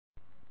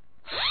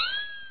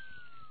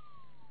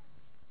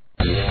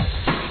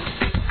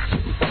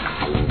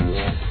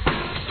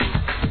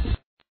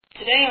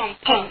on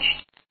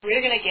Punched,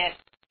 we're going to get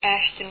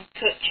Ashton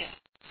Kutcher.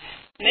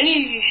 Many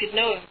of you should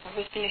know him for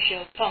hosting the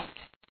show Punked,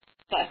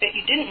 but I bet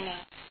you didn't know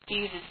he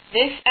uses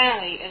this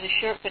alley as a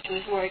shortcut to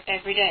his work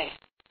every day.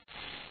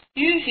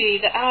 Usually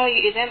the alley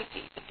is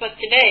empty, but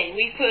today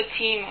we put a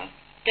team of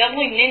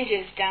deadly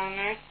ninjas down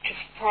there to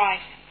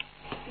surprise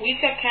him.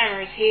 We've got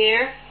cameras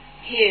here,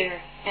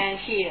 here, and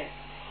here.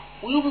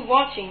 We'll be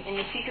watching in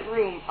the secret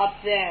room up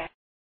there.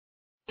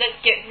 Let's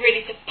get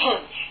ready to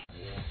punch.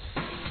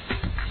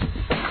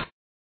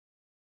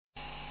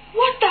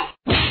 What the?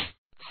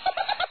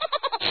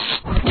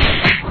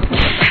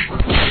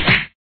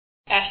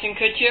 Ashton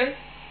Kutcher,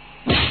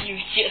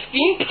 you've just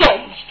been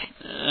punched.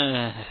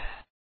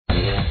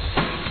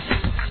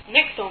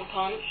 Next on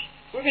Punch,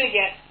 we're going to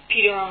get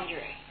Peter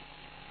Andre.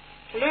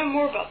 To learn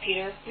more about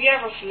Peter, we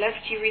have our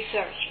celebrity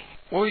researcher.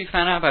 What we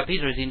found out about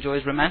Peter is he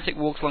enjoys romantic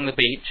walks along the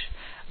beach,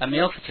 a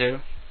meal for two.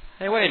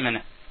 Hey, wait a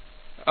minute.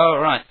 Oh,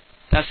 right.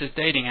 That's his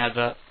dating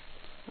advert.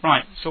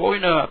 Right, so what we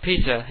know about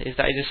Peter is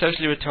that he's a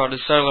socially retarded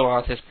solo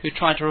artist who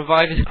tried to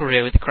revive his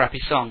career with a crappy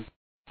song.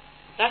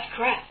 That's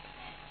crap.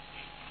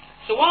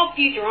 So while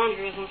Peter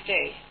Andre was on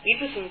stage, we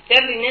put some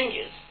deadly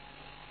ninjas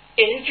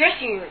in his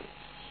dressing room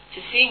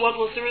to see what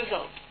was the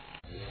result.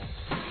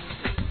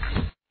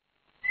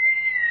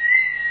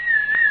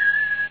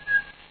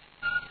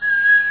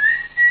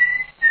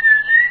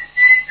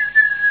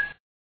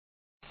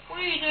 What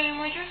are you doing in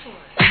my dressing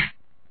room?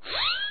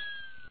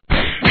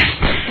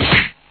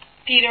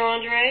 Peter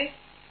Andre?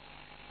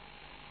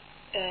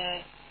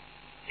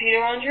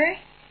 Peter Andre?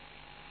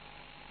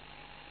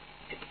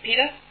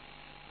 Peter?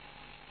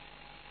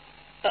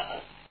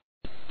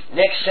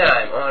 Next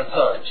time on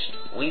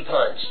Punched, we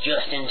punch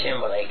Justin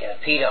Timberlake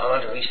at Peter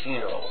Andre's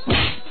funeral.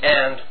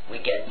 And we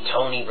get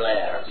Tony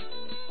Blair.